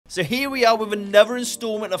So here we are with another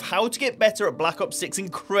installment of how to get better at Black Ops 6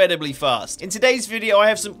 incredibly fast. In today's video, I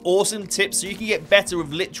have some awesome tips so you can get better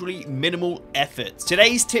with literally minimal effort.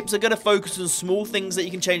 Today's tips are going to focus on small things that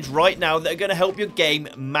you can change right now that are going to help your game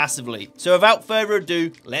massively. So without further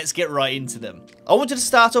ado, let's get right into them. I wanted to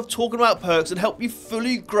start off talking about perks and help you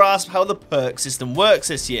fully grasp how the perk system works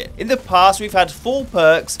this year. In the past, we've had 4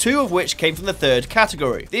 perks, 2 of which came from the 3rd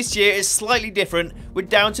category. This year is slightly different. We're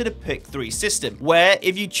down to the pick 3 system, where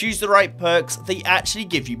if you choose the right perks, they actually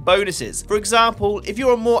give you bonuses. For example, if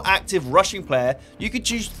you're a more active rushing player, you could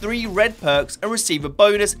choose 3 red perks and receive a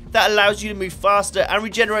bonus that allows you to move faster and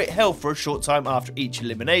regenerate health for a short time after each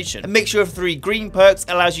elimination. A mixture of 3 green perks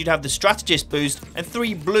allows you to have the strategist boost, and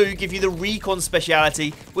 3 blue give you the recon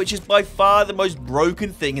speciality, which is by far the most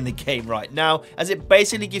broken thing in the game right now, as it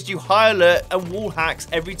basically gives you high alert and wall hacks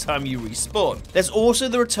every time you respawn. There's also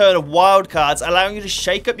the return of wildcards, allowing you to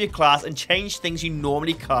shake up your class and change things you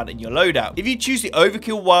normally can't in your loadout. If you choose the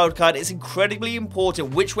overkill wildcard, it's incredibly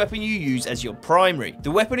important which weapon you use as your primary.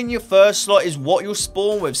 The weapon in your first slot is what you'll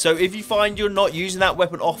spawn with, so if you find you're not using that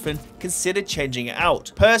weapon often, consider changing it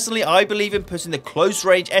out. Personally, I believe in putting the close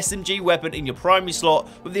range SMG weapon in your primary slot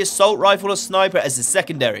with the assault rifle or sniper as the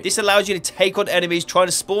secondary. This allows you to take on enemies trying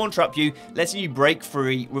to spawn trap you, letting you break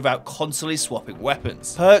free without constantly swapping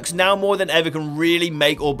weapons. Perks now more than ever can really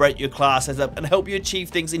make or break your class setup and help you achieve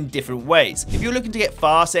things in different ways. If you're looking to get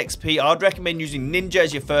fast XP, I'd recommend using Ninja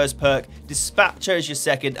as your first perk, Dispatcher as your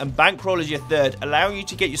second, and Bankroll as your third, allowing you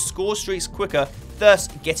to get your score streaks quicker, thus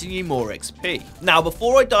getting you more XP. Now,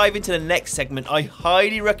 before I dive into the next segment, I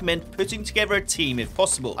highly recommend putting together a team if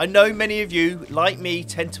possible. I know many of you, like me,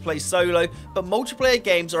 tend to play solo, but multiplayer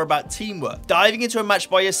games are about teamwork. Diving into a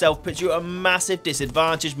match by yourself puts you at a massive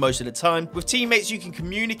disadvantage most of the time. With teammates, you can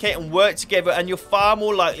communicate and work together, and you're far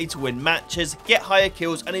more likely to win matches, get higher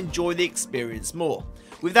kills, and enjoy the experience more.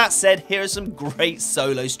 With that said, here are some great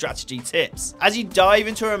solo strategy tips. As you dive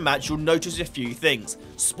into a match, you'll notice a few things.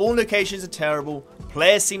 Spawn locations are terrible,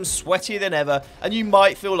 players seem sweatier than ever, and you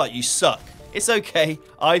might feel like you suck. It's okay,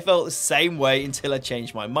 I felt the same way until I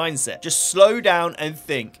changed my mindset. Just slow down and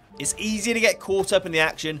think. It's easy to get caught up in the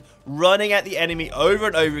action, running at the enemy over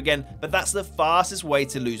and over again, but that's the fastest way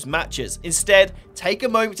to lose matches. Instead, take a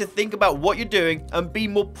moment to think about what you're doing and be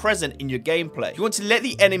more present in your gameplay. You want to let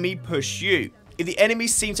the enemy push you. If the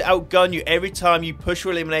enemies seem to outgun you every time you push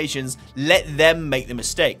for eliminations, let them make the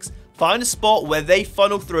mistakes. Find a spot where they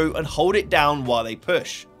funnel through and hold it down while they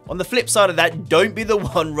push. On the flip side of that, don't be the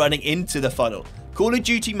one running into the funnel. Call of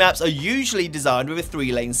Duty maps are usually designed with a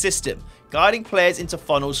 3-lane system, guiding players into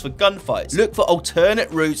funnels for gunfights. Look for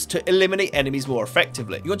alternate routes to eliminate enemies more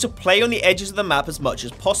effectively. You want to play on the edges of the map as much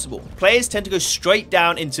as possible. Players tend to go straight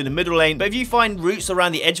down into the middle lane, but if you find routes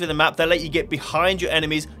around the edge of the map that let you get behind your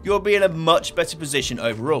enemies, you'll be in a much better position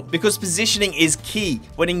overall. Because positioning is key.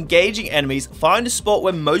 When engaging enemies, find a spot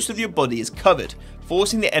where most of your body is covered,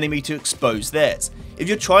 forcing the enemy to expose theirs. If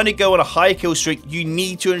you're trying to go on a high kill streak, you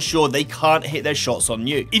need to ensure they can't hit their shots on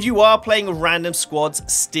you. If you are playing with random squads,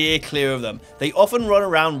 steer clear of them. They often run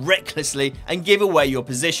around recklessly and give away your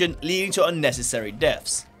position, leading to unnecessary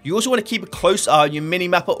deaths. You also want to keep a close eye on your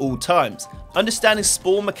minimap at all times. Understanding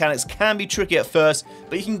spawn mechanics can be tricky at first,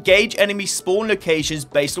 but you can gauge enemy spawn locations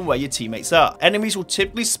based on where your teammates are. Enemies will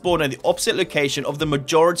typically spawn at the opposite location of the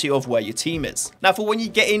majority of where your team is. Now, for when you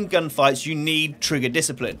get in gunfights, you need trigger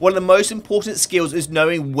discipline. One of the most important skills is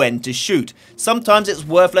knowing when to shoot. Sometimes it's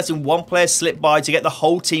worth letting one player slip by to get the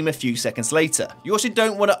whole team a few seconds later. You also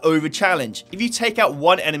don't want to over-challenge. If you take out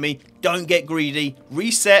one enemy, don't get greedy,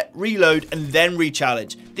 reset, reload, and then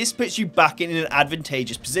re-challenge. This puts you back in an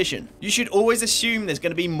advantageous position. You should always assume there's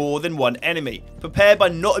going to be more than one enemy. Prepare by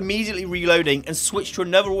not immediately reloading and switch to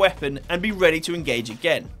another weapon and be ready to engage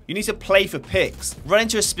again. You need to play for picks. Run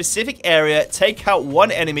into a specific area, take out one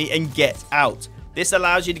enemy, and get out. This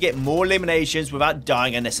allows you to get more eliminations without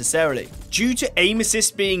dying unnecessarily. Due to aim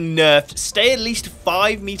assist being nerfed, stay at least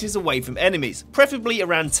 5 meters away from enemies, preferably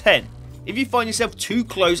around 10. If you find yourself too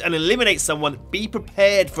close and eliminate someone, be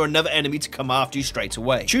prepared for another enemy to come after you straight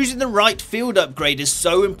away. Choosing the right field upgrade is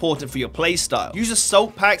so important for your playstyle. Use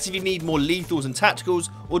assault packs if you need more lethals and tacticals,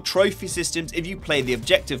 or trophy systems if you play the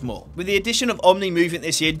objective more. With the addition of Omni movement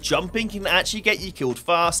this year, jumping can actually get you killed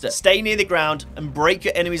faster. Stay near the ground and break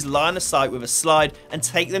your enemy's line of sight with a slide and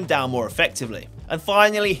take them down more effectively. And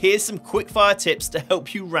finally, here's some quick fire tips to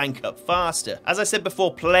help you rank up faster. As I said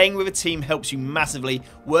before, playing with a team helps you massively.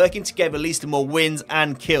 Working together at least more wins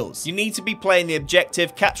and kills. You need to be playing the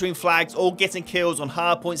objective, capturing flags or getting kills on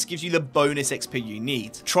hard points gives you the bonus XP you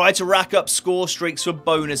need. Try to rack up score streaks for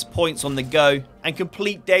bonus points on the go, and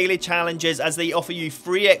complete daily challenges as they offer you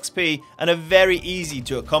free XP and are very easy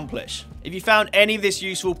to accomplish. If you found any of this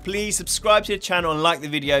useful, please subscribe to the channel and like the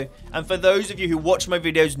video. And for those of you who watch my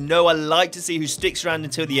videos know I like to see who sticks around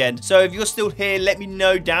until the end. So if you're still here, let me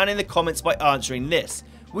know down in the comments by answering this.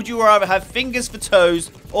 Would you rather have fingers for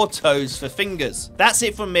toes or toes for fingers? That's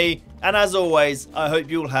it from me, and as always, I hope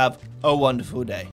you'll have a wonderful day.